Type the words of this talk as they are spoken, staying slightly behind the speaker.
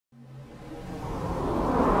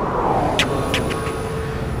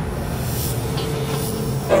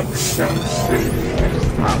Scottish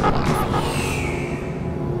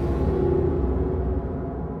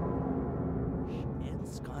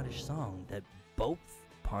song that both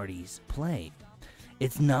parties play.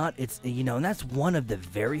 It's not, you know, and that's one of the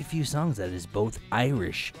very few songs that is both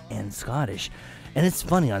Irish and Scottish. And it's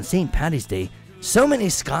funny, on St. Paddy's Day, so many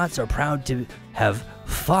Scots are proud to have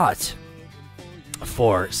fought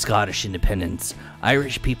for Scottish independence.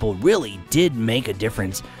 Irish people really did make a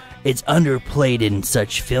difference. It's underplayed in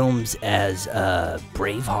such films as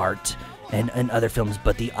Braveheart and other films,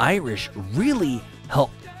 but the Irish really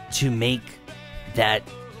helped to make that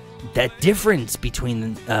difference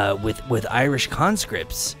between with Irish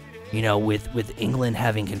conscripts, you know, with England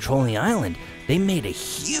having control of the island. They made a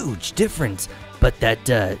huge difference. But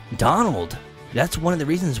that Donald, that's one of the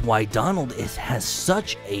reasons why Donald has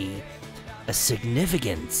such a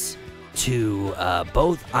significance to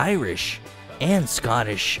both Irish and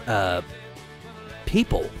Scottish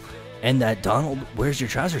people. And that Donald Where's Your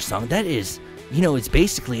Trousers song, that is, you know, it's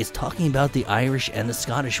talking about the Irish and the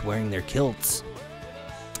Scottish wearing their kilts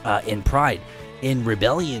in pride, in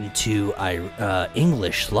rebellion to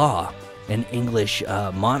English law and English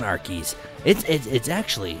monarchies. It's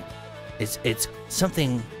actually it's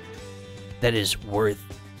something that is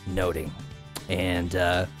worth noting.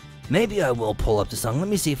 And maybe I will pull up the song. Let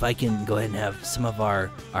me see if I can go ahead and have some of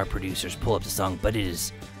our producers pull up the song. But it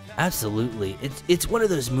is absolutely, it's one of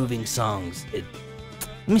those moving songs. Let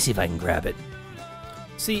me see if I can grab it.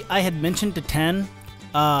 See, I had mentioned to 10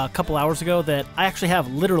 a couple hours ago that I actually have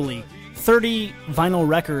literally 30 vinyl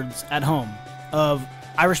records at home of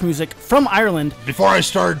Irish music from Ireland. Before I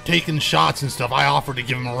started taking shots and stuff, I offered to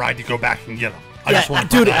give him a ride to go back and get them. I just want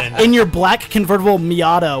to dude, put that in your black convertible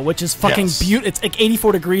Miata, which is fucking beautiful. It's like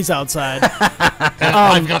 84 degrees outside. And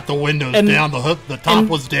I've got the windows down, the top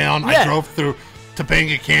was down. I drove through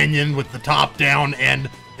Topanga Canyon with the top down, and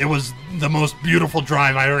it was the most beautiful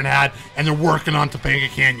drive I ever had. And they're working on Topanga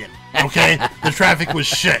Canyon. Okay, the traffic was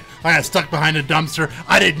shit. I got stuck behind a dumpster.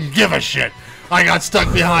 I didn't give a shit. I got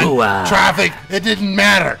stuck behind traffic. It didn't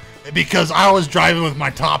matter because I was driving with my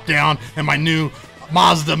top down and my new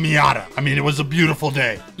Mazda Miata. I mean, it was a beautiful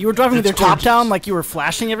day. You were driving with your top down like you were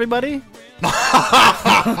flashing everybody?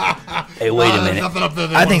 Hey, wait a minute.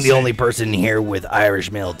 I think the only person here with Irish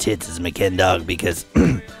male tits is McKenn Dog, because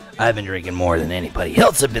I've been drinking more than anybody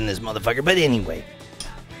else up in this motherfucker. But anyway,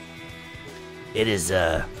 it is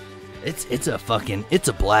it's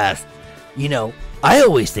a blast. You know, I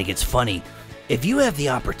always think it's funny if you have the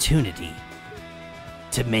opportunity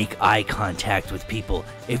to make eye contact with people.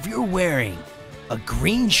 If you're wearing a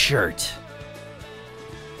green shirt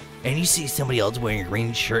and you see somebody else wearing a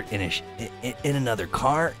green shirt in another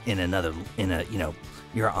car, you know,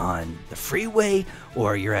 you're on the freeway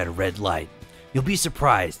or you're at a red light, you'll be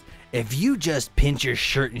surprised if you just pinch your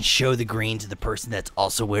shirt and show the green to the person that's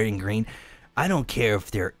also wearing green. I don't care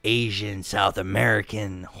if they're Asian, South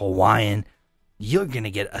American, Hawaiian, you're gonna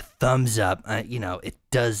get a thumbs up. You know, it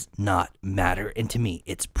does not matter, and to me,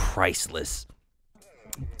 it's priceless.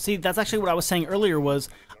 See, that's actually what I was saying earlier. Was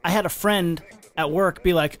I had a friend at work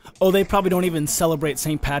be like, oh, they probably don't even celebrate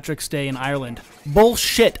St. Patrick's Day in Ireland.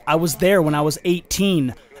 Bullshit. I was there when I was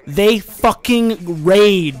 18. They fucking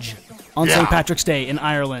rage on St. Patrick's Day in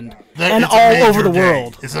Ireland and all over the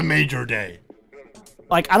world. It's a major day.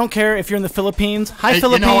 Like, I don't care if you're in the Philippines. Hi,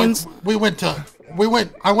 Philippines. You know,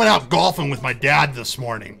 I went out golfing with my dad this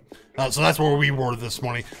morning. So that's where we were this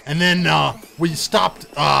morning. And then we stopped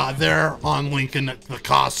there on Lincoln at the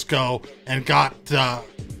Costco and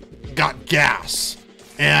got gas.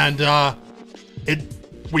 And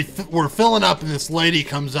we're filling up, and this lady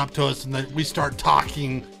comes up to us, and then we start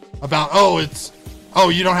talking about,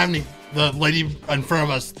 you don't have any, the lady in front of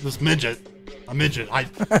us, this midget. A midget. I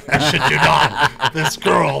shit you not. This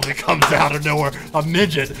girl that comes out of nowhere, a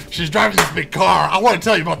midget. She's driving this big car. I want to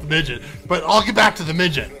tell you about the midget, but I'll get back to the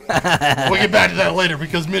midget. We'll get back to that later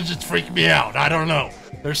because midgets freak me out. I don't know.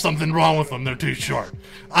 There's something wrong with them. They're too short.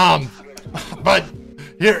 But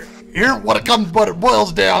here what it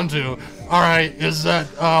boils down to, all right, is that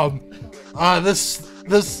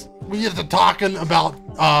this we get to talking about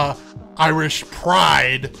Irish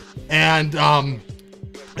pride and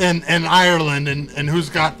Ireland and who's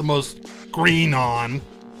got the most green on,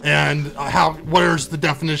 and where's the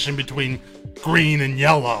definition between green and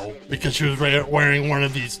yellow, because she was wearing one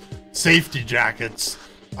of these safety jackets.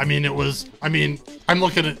 I'm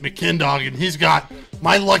looking at McKenn Dog, and he's got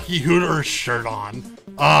my Lucky Hooters shirt on.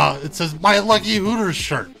 It says my Lucky Hooters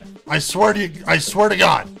shirt. I swear to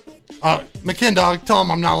God. McKenn Dog, tell him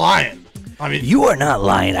I'm not lying. I mean, You are not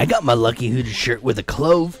lying. I got my Lucky Hooters shirt with a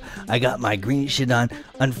clove. I got my green shit on.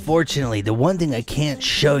 Unfortunately, the one thing I can't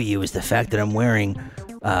show you is the fact that I'm wearing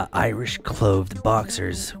Irish clothed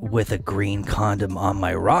boxers with a green condom on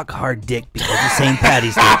my rock hard dick because of St.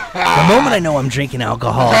 Paddy's Day. The moment I know I'm drinking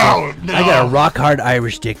alcohol, No. I got a rock hard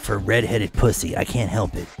Irish dick for redheaded pussy. I can't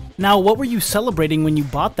help it. Now, what were you celebrating when you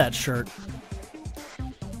bought that shirt?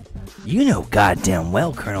 You know goddamn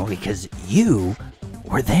well, Kernel, because you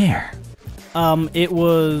were there. It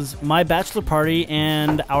was my bachelor party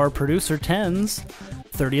and our producer, Ten's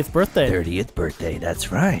 30th birthday. 30th birthday,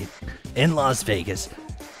 that's right. In Las Vegas.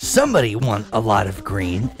 Somebody won a lot of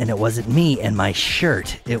green, and it wasn't me and my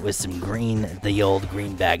shirt. It was some green, the old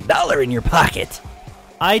greenback dollar in your pocket.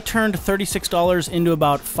 I turned $36 into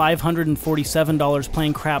about $547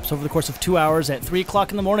 playing craps over the course of 2 hours at 3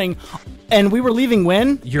 o'clock in the morning. And we were leaving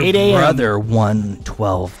when? Your 8 a.m. brother won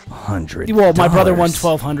 $1,200. Well, my brother won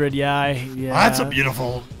 $1,200. Yeah. That's a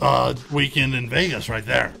beautiful weekend in Vegas right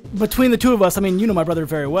there. Between the two of us, I mean, you know my brother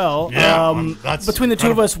very well. Yeah, that's between the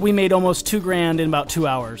two of incredible. us, we made almost $2,000 in about 2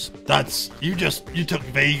 hours. You took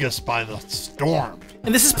Vegas by the storm.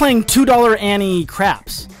 And this is playing $2 Annie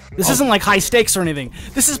craps. This isn't like high stakes or anything.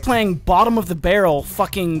 This is playing bottom of the barrel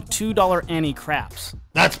fucking $2 Annie craps.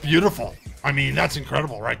 That's beautiful. I mean, that's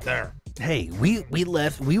incredible right there. Hey, we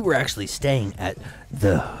left. We were actually staying at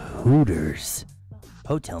the Hooters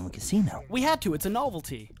Hotel and Casino. We had to. It's a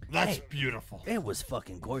novelty. That's beautiful. It was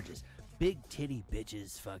fucking gorgeous. Big titty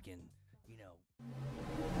bitches fucking, you know.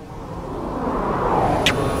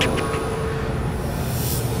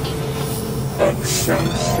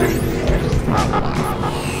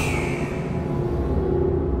 XSite.